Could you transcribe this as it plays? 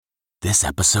This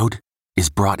episode is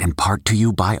brought in part to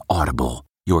you by Audible,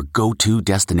 your go-to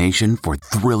destination for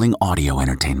thrilling audio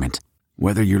entertainment.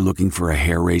 Whether you're looking for a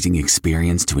hair-raising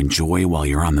experience to enjoy while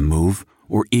you're on the move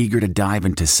or eager to dive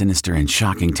into sinister and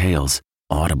shocking tales,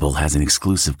 Audible has an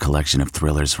exclusive collection of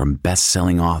thrillers from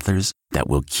best-selling authors that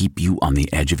will keep you on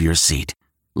the edge of your seat.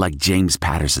 Like James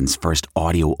Patterson's first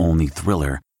audio-only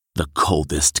thriller, The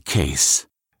Coldest Case.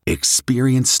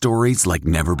 Experience stories like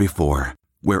never before,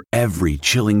 where every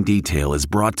chilling detail is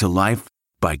brought to life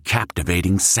by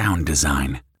captivating sound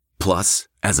design. Plus,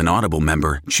 as an Audible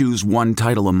member, choose one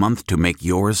title a month to make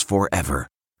yours forever.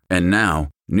 And now,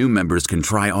 new members can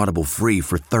try Audible free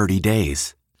for 30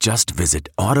 days. Just visit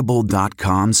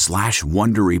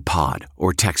audible.com/WonderyPod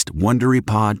or text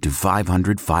WonderyPod to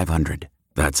 500-500.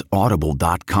 That's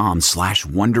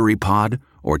audible.com/WonderyPod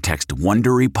or text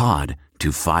WonderyPod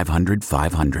to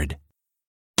 500-500.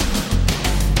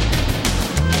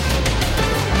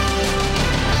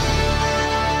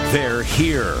 They're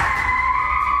here.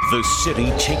 The city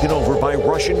taken over by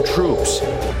Russian troops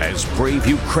as brave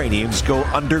Ukrainians go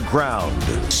underground,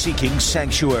 seeking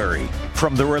sanctuary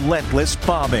from the relentless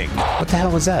bombing. What the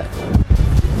hell was that?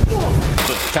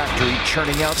 The factory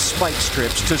churning out spike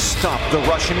strips to stop the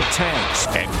Russian tanks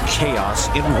and chaos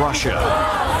in Russia.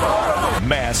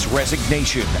 Mass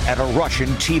resignation at a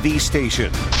Russian TV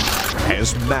station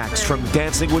as Max from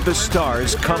Dancing with the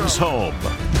Stars comes home.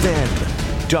 Then,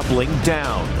 doubling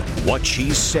down. What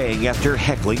she's saying after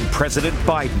heckling President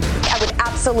Biden. I would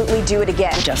absolutely do it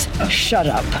again. Just shut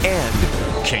up. And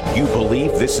can you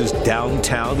believe this is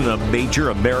downtown in a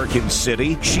major American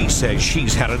city? She says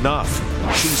she's had enough.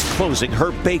 She's closing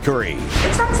her bakery.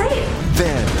 It's not safe.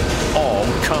 Then all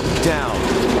come down.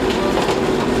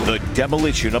 The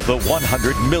demolition of the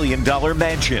 $100 million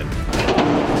mansion.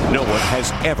 No one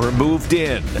has ever moved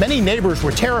in. Many neighbors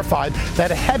were terrified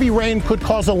that a heavy rain could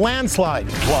cause a landslide.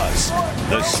 Plus,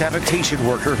 the sanitation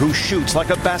worker who shoots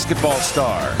like a basketball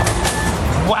star.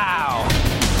 Wow.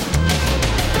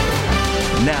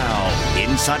 Now,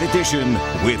 Inside Edition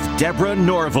with Deborah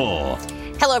Norville.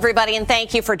 Hello, everybody, and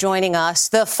thank you for joining us.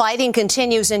 The fighting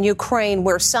continues in Ukraine,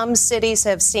 where some cities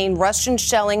have seen Russian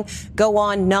shelling go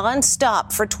on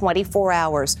nonstop for 24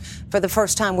 hours. For the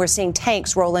first time, we're seeing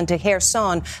tanks roll into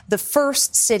Kherson, the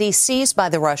first city seized by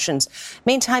the Russians.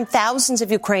 Meantime, thousands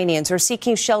of Ukrainians are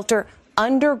seeking shelter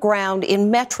underground in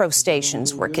metro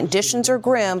stations, where conditions are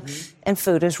grim and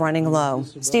food is running low.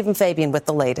 Stephen Fabian with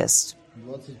the latest.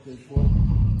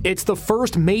 It's the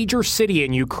first major city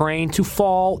in Ukraine to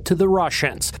fall to the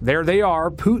Russians. There they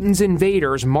are, Putin's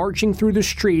invaders marching through the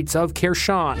streets of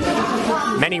Kherson.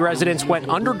 Many residents went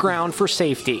underground for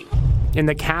safety. In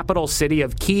the capital city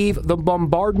of Kyiv, the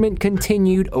bombardment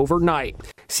continued overnight.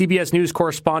 CBS News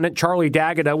correspondent Charlie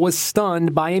D'Agata was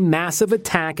stunned by a massive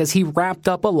attack as he wrapped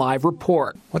up a live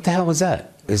report. What the hell was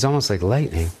that? It was almost like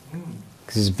lightning.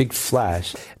 There's a big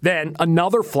flash. Then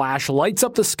another flash lights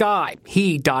up the sky.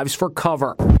 He dives for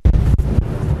cover.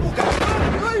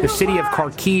 The city of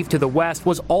Kharkiv to the west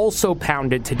was also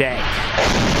pounded today.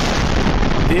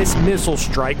 This missile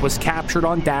strike was captured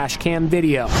on dashcam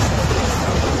video.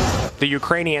 The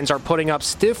Ukrainians are putting up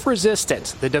stiff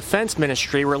resistance. The defense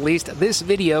ministry released this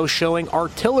video showing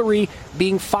artillery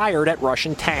being fired at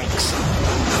Russian tanks.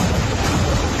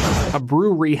 A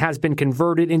brewery has been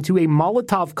converted into a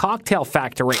Molotov cocktail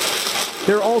factory.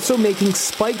 They're also making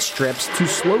spike strips to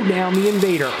slow down the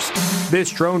invaders. This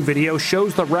drone video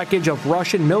shows the wreckage of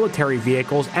Russian military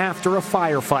vehicles after a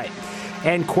firefight.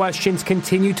 And questions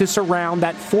continue to surround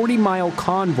that 40-mile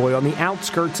convoy on the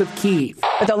outskirts of Kyiv.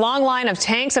 But the long line of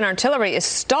tanks and artillery is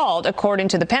stalled, according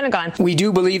to the Pentagon. We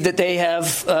do believe that they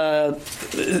have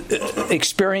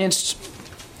experienced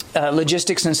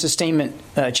logistics and sustainment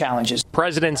challenges.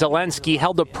 President Zelensky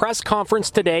held a press conference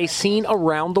today seen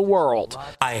around the world.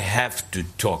 I have to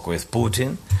talk with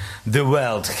Putin. The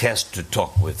world has to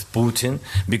talk with Putin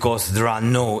because there are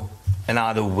no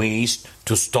other ways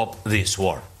to stop this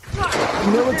war.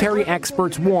 Military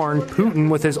experts warn Putin,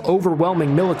 with his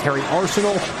overwhelming military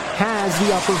arsenal, has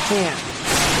the upper hand.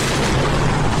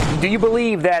 Do you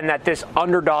believe, then, that this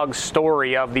underdog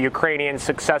story of the Ukrainians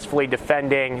successfully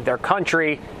defending their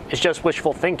country is just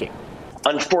wishful thinking?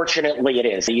 Unfortunately, it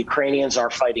is. The Ukrainians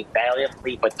are fighting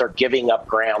valiantly, but they're giving up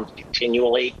ground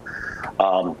continually.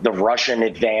 The Russian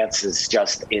advance is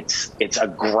just, it's a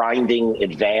grinding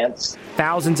advance.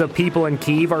 Thousands of people in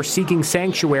Kyiv are seeking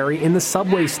sanctuary in the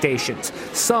subway stations.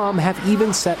 Some have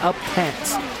even set up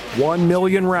tents. 1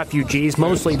 million refugees,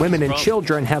 mostly women and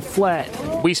children, have fled.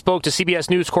 We spoke to CBS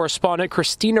News correspondent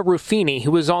Christina Ruffini,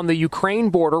 who is on the Ukraine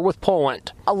border with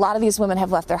Poland. A lot of these women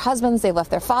have left their husbands, they've left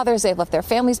their fathers, they've left their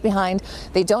families behind.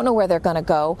 They don't know where they're going to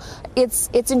go. It's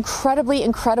incredibly,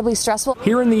 incredibly stressful.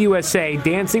 Here in the USA,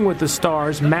 Dancing with the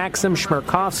Stars' Maxim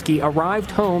Shmerkovsky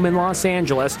arrived home in Los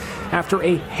Angeles after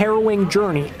a harrowing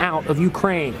journey out of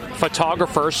Ukraine.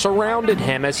 Photographers surrounded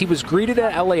him as he was greeted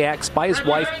at LAX by his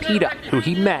wife, Peta, who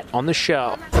he met on the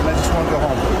show. I just want to go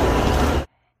home.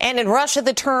 And in Russia,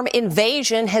 the term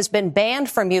invasion has been banned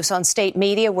from use on state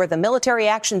media, where the military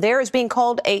action there is being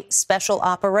called a special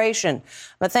operation.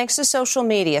 But thanks to social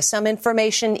media, some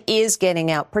information is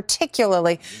getting out,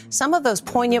 particularly some of those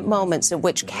poignant moments in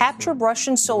which captured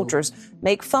Russian soldiers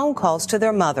make phone calls to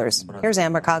their mothers. Here's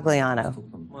Ann Mercogliano.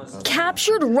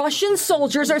 Captured Russian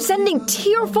soldiers are sending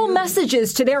tearful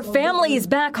messages to their families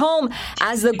back home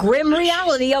as the grim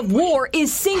reality of war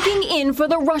is sinking in for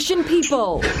the Russian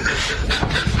people.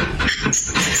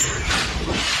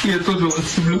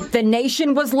 The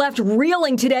nation was left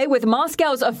reeling today with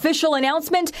Moscow's official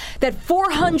announcement that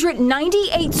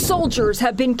 498 soldiers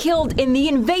have been killed in the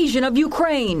invasion of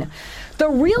Ukraine. The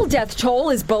real death toll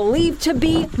is believed to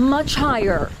be much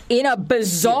higher. In a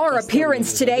bizarre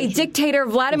appearance today, dictator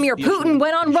Vladimir Putin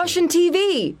went on Russian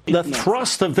TV. The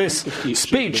thrust of this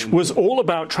speech was all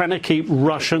about trying to keep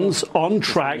Russians on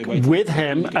track with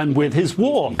him and with his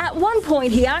war. At one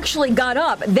point, he actually got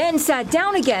up, then sat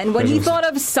down again when he thought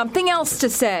of something else to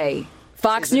say.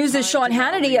 Fox News' Sean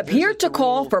Hannity appeared to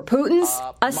call for Putin's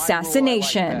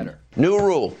assassination. New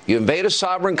rule. You invade a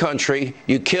sovereign country,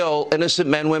 you kill innocent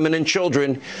men, women, and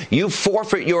children, you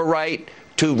forfeit your right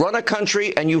to run a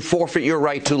country, and you forfeit your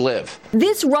right to live.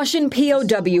 This Russian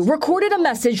POW recorded a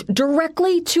message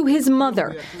directly to his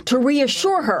mother to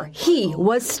reassure her he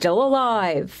was still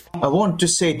alive. I want to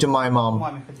say to my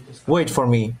mom, wait for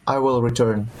me, I will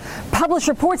return. Published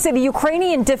reports say the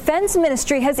Ukrainian Defense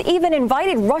Ministry has even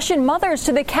invited Russian mothers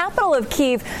to the capital of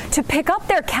Kyiv to pick up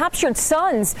their captured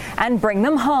sons and bring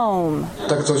them home.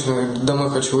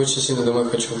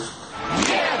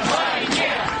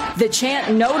 The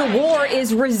chant "No to War"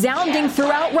 is resounding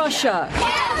throughout Russia.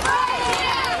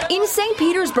 In St.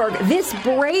 Petersburg, this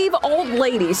brave old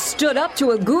lady stood up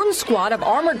to a goon squad of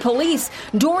armored police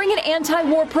during an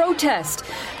anti-war protest.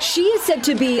 She is said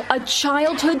to be a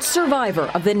childhood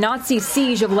survivor of the Nazi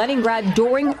siege of Leningrad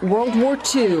during World War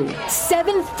II.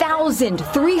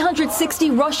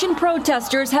 7,360 Russian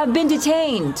protesters have been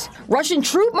detained. Russian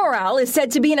troop morale is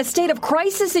said to be in a state of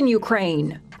crisis in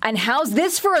Ukraine. And how's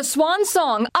this for a swan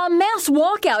song? A mass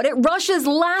walkout at Russia's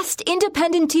last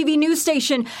independent TV news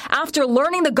station after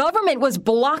learning the government was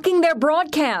blocking their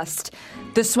broadcast.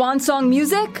 The swan song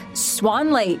music?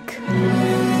 Swan Lake.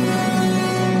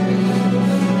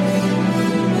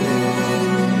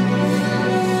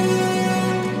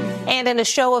 And in a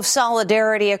show of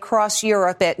solidarity across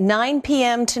Europe at 9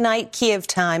 p.m. tonight, Kyiv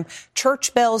time,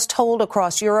 church bells tolled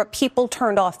across Europe. People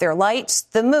turned off their lights.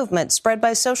 The movement spread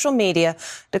by social media,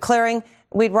 declaring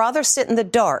we'd rather sit in the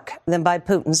dark than buy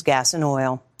Putin's gas and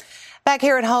oil. Back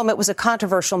here at home, it was a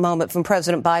controversial moment from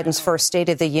President Biden's first State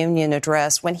of the Union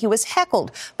address when he was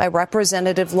heckled by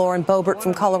Representative Lauren Boebert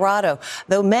from Colorado.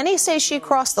 Though many say she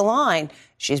crossed the line,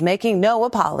 she's making no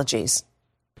apologies.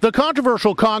 The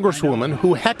controversial congresswoman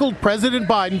who heckled President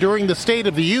Biden during the State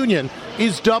of the Union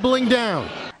is doubling down.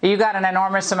 You got an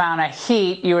enormous amount of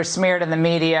heat. You were smeared in the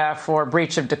media for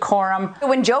breach of decorum.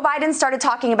 When Joe Biden started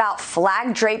talking about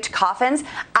flag-draped coffins,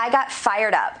 I got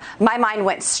fired up. My mind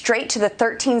went straight to the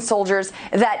 13 soldiers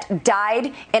that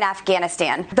died in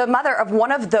Afghanistan. The mother of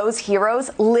one of those heroes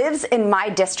lives in my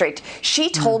district. She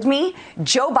told me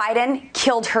Joe Biden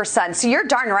killed her son. So you're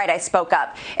darn right I spoke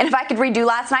up. And if I could redo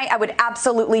last night, I would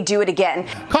absolutely do it again.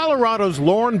 Colorado's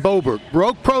Lauren Boebert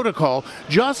broke protocol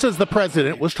just as the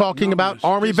president was talking about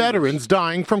Army veterans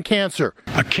dying from cancer.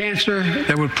 A cancer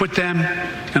that would put them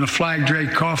in a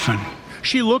flag-draped coffin.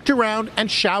 She looked around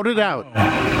and shouted out.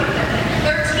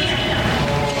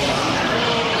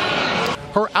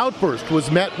 Her outburst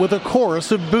was met with a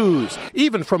chorus of boos,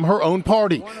 even from her own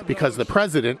party, because the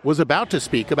president was about to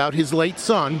speak about his late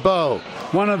son, Beau.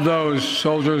 One of those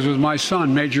soldiers was my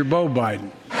son, Major Beau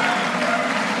Biden.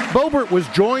 Boebert was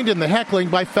joined in the heckling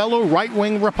by fellow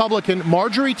right-wing Republican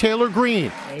Marjorie Taylor Greene.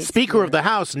 Speaker of the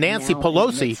House Nancy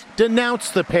Pelosi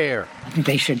denounced the pair. I think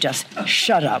they should just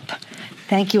shut up.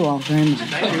 Thank you all very much.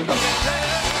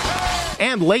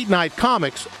 And late-night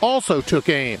comics also took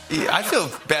aim. I feel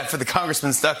bad for the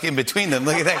congressman stuck in between them.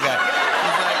 Look at that guy.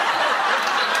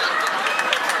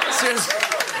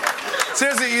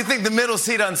 Seriously, you think the middle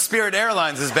seat on Spirit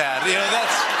Airlines is bad? You know,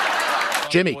 that's...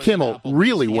 Jimmy Kimmel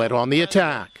really went on the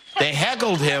attack. They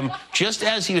heckled him just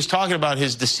as he was talking about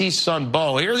his deceased son,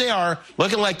 Bo. Here they are,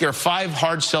 looking like they're 5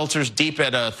 hard seltzers deep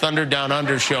at a Thunder Down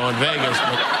Under show in Vegas.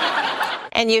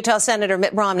 And Utah Senator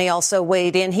Mitt Romney also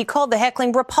weighed in. He called the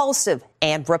heckling repulsive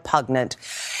and repugnant.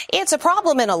 It's a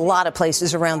problem in a lot of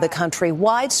places around the country.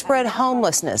 Widespread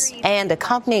homelessness and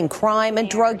accompanying crime and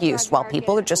drug use while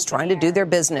people are just trying to do their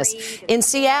business. In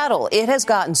Seattle, it has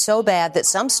gotten so bad that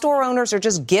some store owners are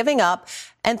just giving up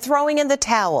and throwing in the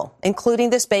towel, including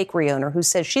this bakery owner who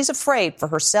says she's afraid for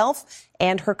herself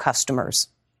and her customers.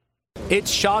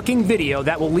 It's shocking video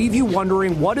that will leave you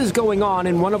wondering what is going on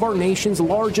in one of our nation's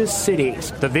largest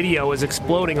cities. The video is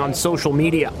exploding on social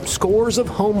media. Scores of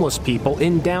homeless people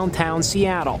in downtown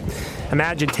Seattle.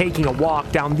 Imagine taking a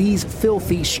walk down these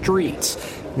filthy streets.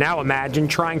 Now imagine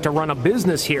trying to run a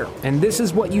business here, and this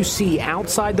is what you see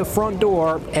outside the front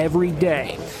door every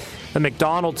day. The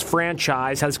McDonald's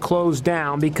franchise has closed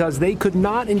down because they could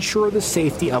not ensure the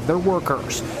safety of their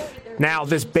workers. Now,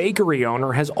 this bakery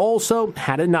owner has also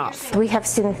had enough. We have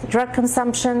seen drug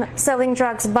consumption, selling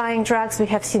drugs, buying drugs. We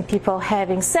have seen people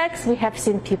having sex. We have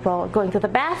seen people going to the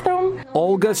bathroom.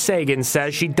 Olga Sagan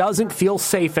says she doesn't feel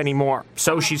safe anymore,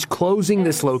 so she's closing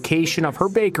this location of her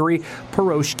bakery,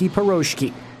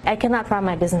 Piroshki. I cannot run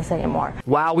my business anymore.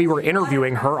 While we were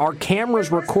interviewing her, our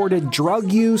cameras recorded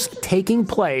drug use taking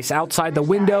place outside the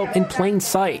window in plain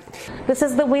sight. This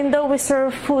is the window we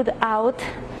serve food out.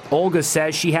 Olga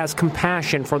says she has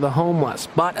compassion for the homeless,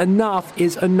 but enough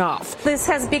is enough. This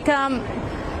has become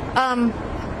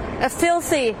a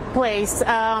filthy place.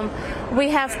 We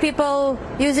have people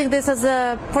using this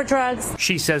for drugs.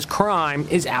 She says crime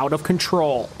is out of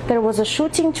control. There was a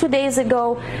shooting 2 days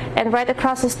ago, and right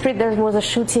across the street there was a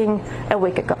shooting a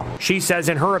week ago. She says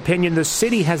in her opinion the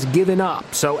city has given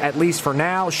up, so at least for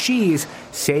now she's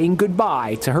saying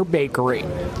goodbye to her bakery.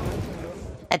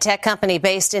 A tech company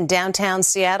based in downtown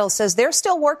Seattle says they're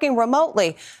still working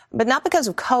remotely, but not because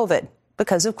of COVID,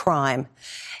 because of crime.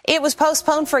 It was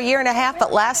postponed for a year and a half,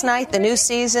 but last night the new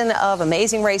season of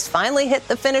Amazing Race finally hit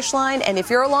the finish line. And if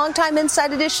you're a longtime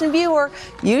Inside Edition viewer,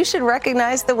 you should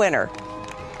recognize the winner.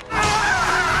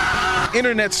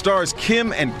 Internet stars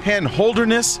Kim and Penn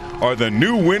Holderness are the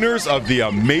new winners of the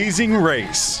Amazing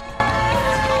Race.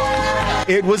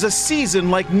 It was a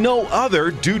season like no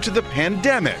other due to the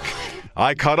pandemic.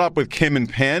 I caught up with Kim and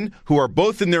Penn, who are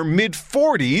both in their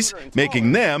mid-40s,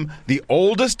 making them the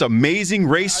oldest Amazing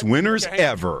Race winners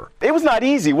ever. It was not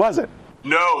easy, was it?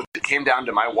 No, it came down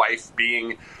to my wife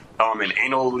being an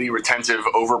anally retentive,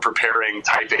 over-preparing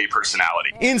type A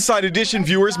personality. Inside Edition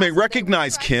viewers may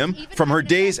recognize Kim from her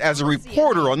days as a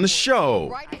reporter on the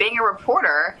show. Being a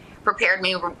reporter prepared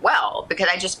me well because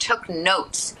I just took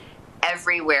notes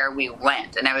everywhere we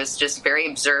went, and I was just very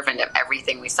observant of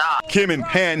everything we saw. Kim and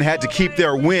Penn had to keep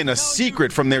their win a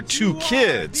secret from their 2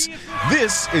 kids.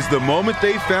 This is the moment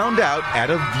they found out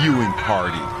at a viewing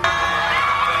party.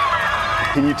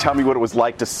 Can you tell me what it was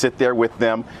like to sit there with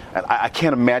them? I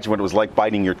can't imagine what it was like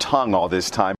biting your tongue all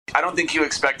this time. I don't think you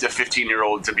expect a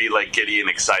 15-year-old to be like giddy and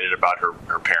excited about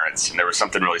her parents, and there was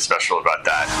something really special about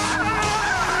that.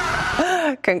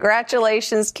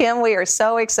 Congratulations, Kim. We are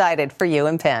so excited for you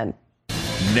and Penn.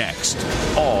 Next,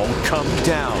 all come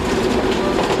down.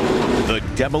 The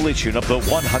demolition of the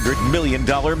 $100 million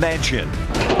mansion.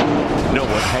 No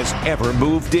one has ever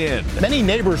moved in. Many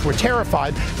neighbors were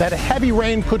terrified that a heavy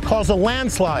rain could cause a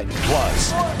landslide.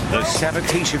 Plus, the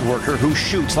sanitation worker who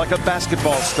shoots like a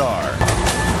basketball star.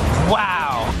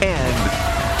 Wow!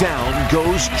 And down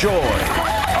goes joy.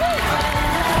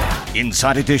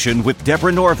 Inside Edition with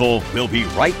Deborah Norville. We'll be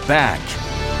right back.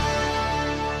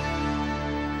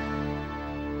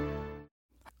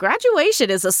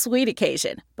 Graduation is a sweet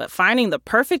occasion, but finding the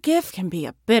perfect gift can be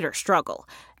a bitter struggle.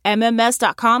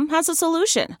 MMS.com has a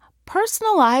solution.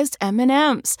 Personalized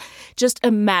M&Ms. Just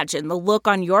imagine the look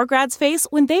on your grad's face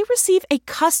when they receive a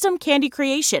custom candy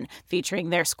creation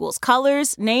featuring their school's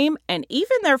colors, name, and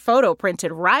even their photo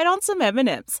printed right on some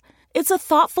M&Ms. It's a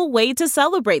thoughtful way to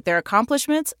celebrate their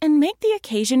accomplishments and make the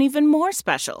occasion even more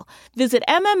special. Visit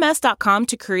MMS.com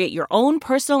to create your own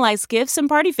personalized gifts and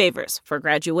party favors for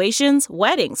graduations,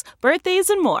 weddings, birthdays,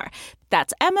 and more.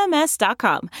 That's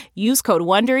MMS.com. Use code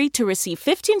WONDERY to receive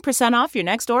 15% off your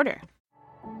next order.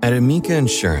 At Amica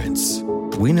Insurance,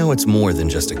 we know it's more than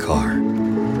just a car.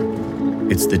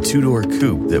 It's the 2-door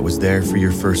coupe that was there for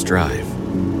your first drive.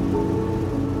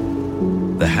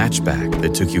 The hatchback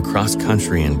that took you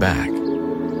cross-country and back.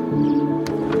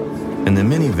 And the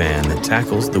minivan that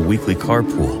tackles the weekly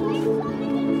carpool.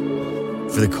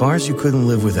 For the cars you couldn't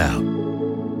live without,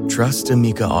 trust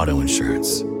Amica Auto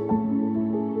Insurance.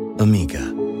 Amica.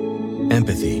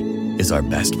 Empathy is our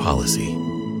best policy.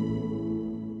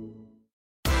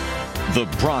 The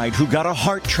bride who got a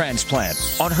heart transplant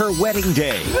on her wedding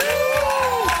day.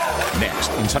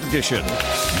 Next, Inside Edition.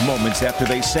 Moments after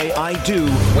they say I do,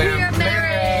 We're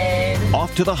married.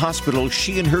 Off to the hospital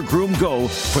she and her groom go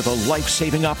for the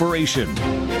life-saving operation.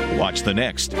 Watch the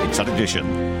next Inside Edition.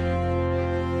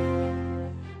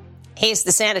 He's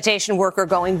the sanitation worker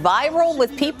going viral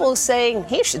with people saying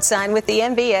he should sign with the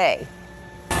NBA.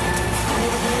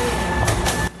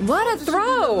 What a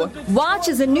throw! Watch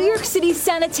as a New York City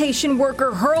sanitation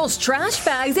worker hurls trash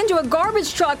bags into a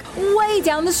garbage truck way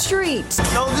down the street.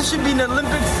 No, this should be an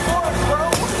Olympic sport, bro.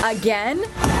 Again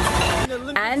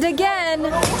and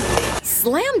again.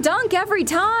 Slam dunk every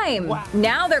time. Wow.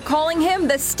 Now they're calling him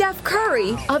the Steph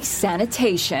Curry of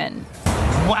sanitation.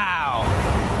 Wow.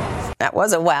 That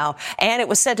was a wow. And it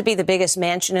was said to be the biggest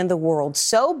mansion in the world.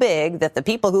 So big that the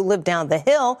people who lived down the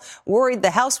hill worried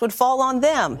the house would fall on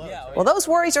them. Well, those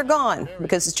worries are gone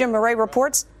because, as Jim Murray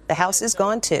reports, the house is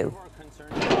gone too.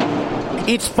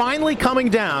 It's finally coming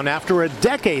down after a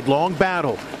decade-long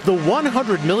battle. The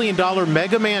 $100 million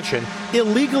mega mansion,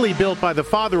 illegally built by the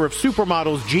father of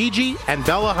supermodels Gigi and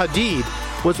Bella Hadid,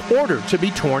 was ordered to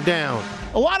be torn down.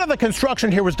 A lot of the construction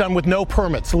here was done with no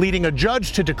permits, leading a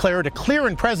judge to declare it a clear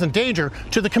and present danger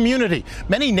to the community.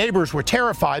 Many neighbors were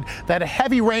terrified that a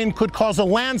heavy rain could cause a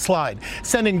landslide,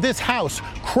 sending this house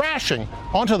crashing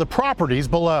onto the properties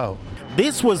below.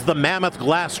 This was the mammoth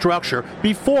glass structure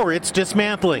before its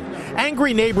dismantling.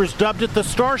 Angry neighbors dubbed it the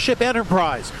Starship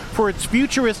Enterprise for its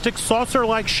futuristic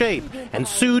saucer-like shape and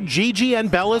sued Gigi and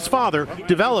Bella's father,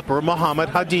 developer Mohammed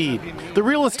Hadid. The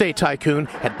real estate tycoon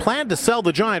had planned to sell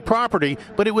the giant property,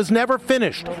 but it was never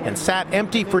finished and sat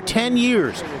empty for 10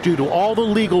 years due to all the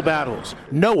legal battles.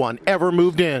 No one ever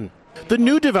moved in. The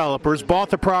new developers bought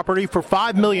the property for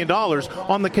 $5 million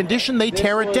on the condition they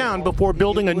tear it down before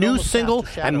building a new single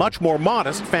and much more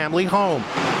modest family home.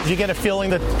 Do you get a feeling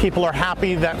that people are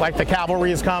happy that, like, the cavalry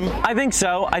has come? I think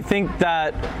so. I think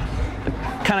that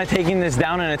kind of taking this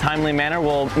down in a timely manner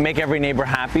will make every neighbor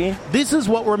happy. This is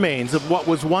what remains of what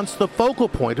was once the focal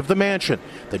point of the mansion,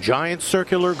 the giant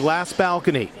circular glass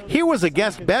balcony. Here was a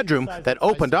guest bedroom that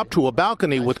opened up to a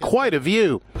balcony with quite a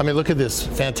view. I mean, look at this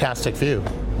fantastic view.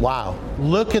 Wow.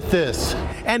 Look at this.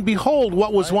 And behold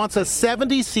what was once a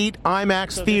 70-seat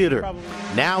IMAX theater.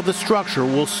 Now the structure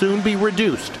will soon be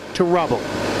reduced to rubble.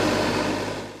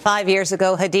 5 years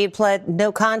ago, Hadid pled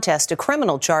no contest to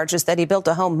criminal charges that he built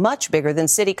a home much bigger than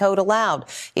city code allowed.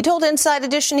 He told Inside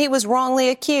Edition he was wrongly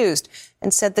accused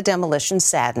and said the demolition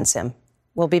saddens him.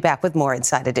 We'll be back with more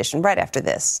Inside Edition right after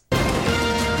this.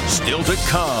 Still to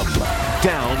come,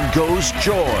 down goes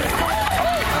Joy.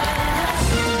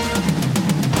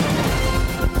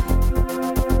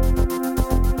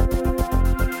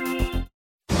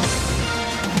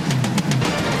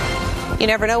 You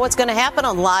never know what's going to happen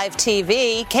on live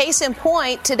TV. Case in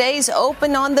point, today's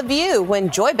Open on The View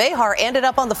when Joy Behar ended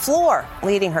up on the floor,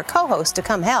 leading her co-host to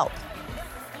come help.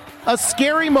 A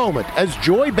scary moment as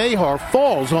Joy Behar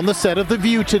falls on the set of The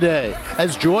View today.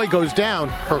 As Joy goes down,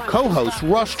 her co-hosts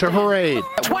rush to her aid.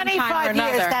 25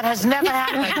 years, that has never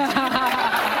happened.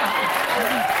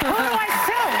 Who do I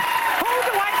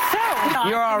sue?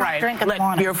 You're all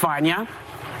right. You're fine, yeah?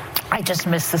 I just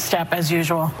missed the step as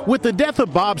usual. With the death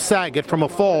of Bob Saget from a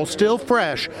fall still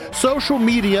fresh, social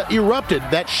media erupted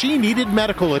that she needed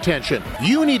medical attention.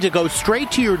 You need to go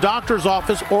straight to your doctor's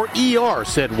office or ER,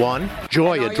 said one.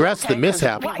 Joy addressed the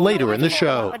mishap later in the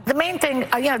show. The main thing,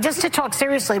 just to talk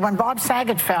seriously, when Bob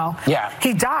Saget fell,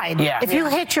 he died. If you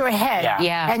hit your head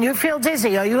and you feel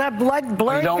dizzy or you have blurred you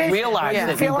don't vision, realize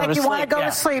you feel like you want to go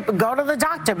to sleep, go to the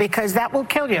doctor because that will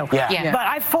kill you. But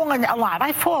I've fallen a lot.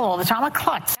 I fall all the time. I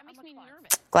klutz.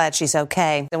 Glad she's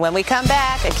okay. And when we come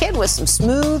back, a kid with some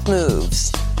smooth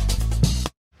moves.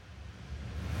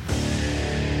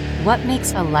 What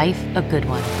makes a life a good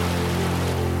one?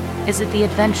 Is it the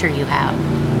adventure you have?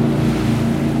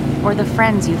 Or the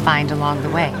friends you find along the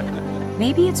way?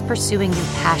 Maybe it's pursuing your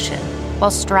passion while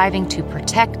striving to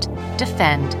protect,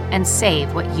 defend, and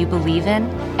save what you believe in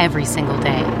every single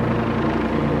day.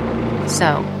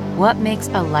 So, what makes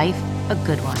a life a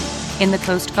good one? In the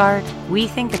Coast Guard, we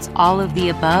think it's all of the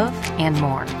above and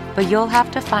more, but you'll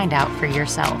have to find out for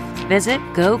yourself. Visit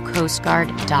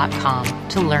GoCoastGuard.com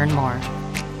to learn more.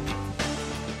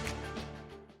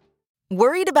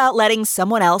 Worried about letting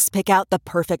someone else pick out the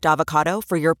perfect avocado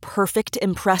for your perfect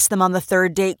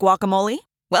impress-them-on-the-third-date guacamole?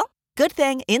 Well, good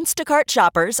thing Instacart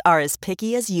shoppers are as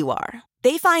picky as you are.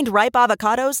 They find ripe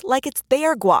avocados like it's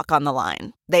their guac on the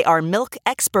line. They are milk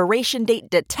expiration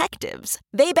date detectives.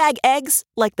 They bag eggs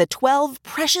like the 12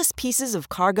 precious pieces of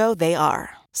cargo they are.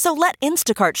 So let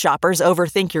Instacart shoppers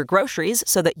overthink your groceries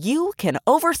so that you can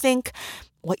overthink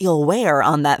what you'll wear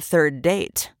on that third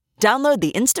date. Download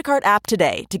the Instacart app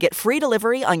today to get free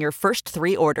delivery on your first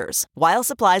 3 orders, while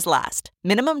supplies last.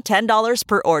 Minimum $10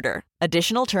 per order.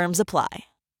 Additional terms apply.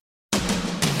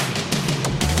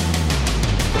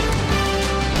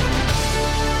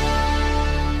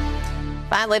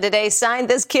 Finally today, signed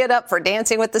this kid up for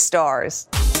Dancing with the Stars.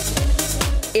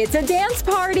 It's a dance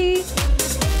party.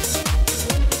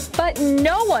 But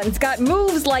no one's got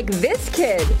moves like this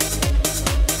kid.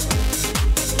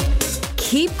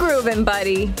 Keep grooving,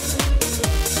 buddy.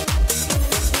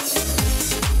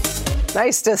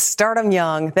 Nice to start them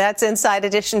young. That's Inside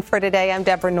Edition for today. I'm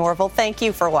Deborah Norville. Thank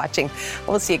you for watching.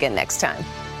 We'll see you again next time.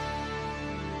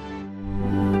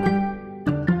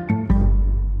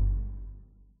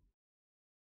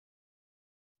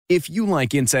 If you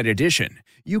like Inside Edition,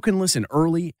 you can listen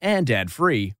early and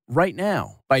ad-free right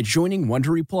now by joining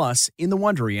Wondery Plus in the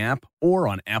Wondery app or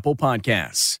on Apple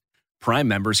Podcasts. Prime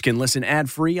members can listen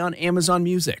ad-free on Amazon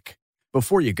Music.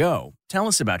 Before you go, tell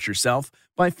us about yourself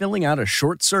by filling out a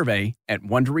short survey at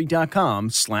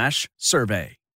Wondery.com/survey.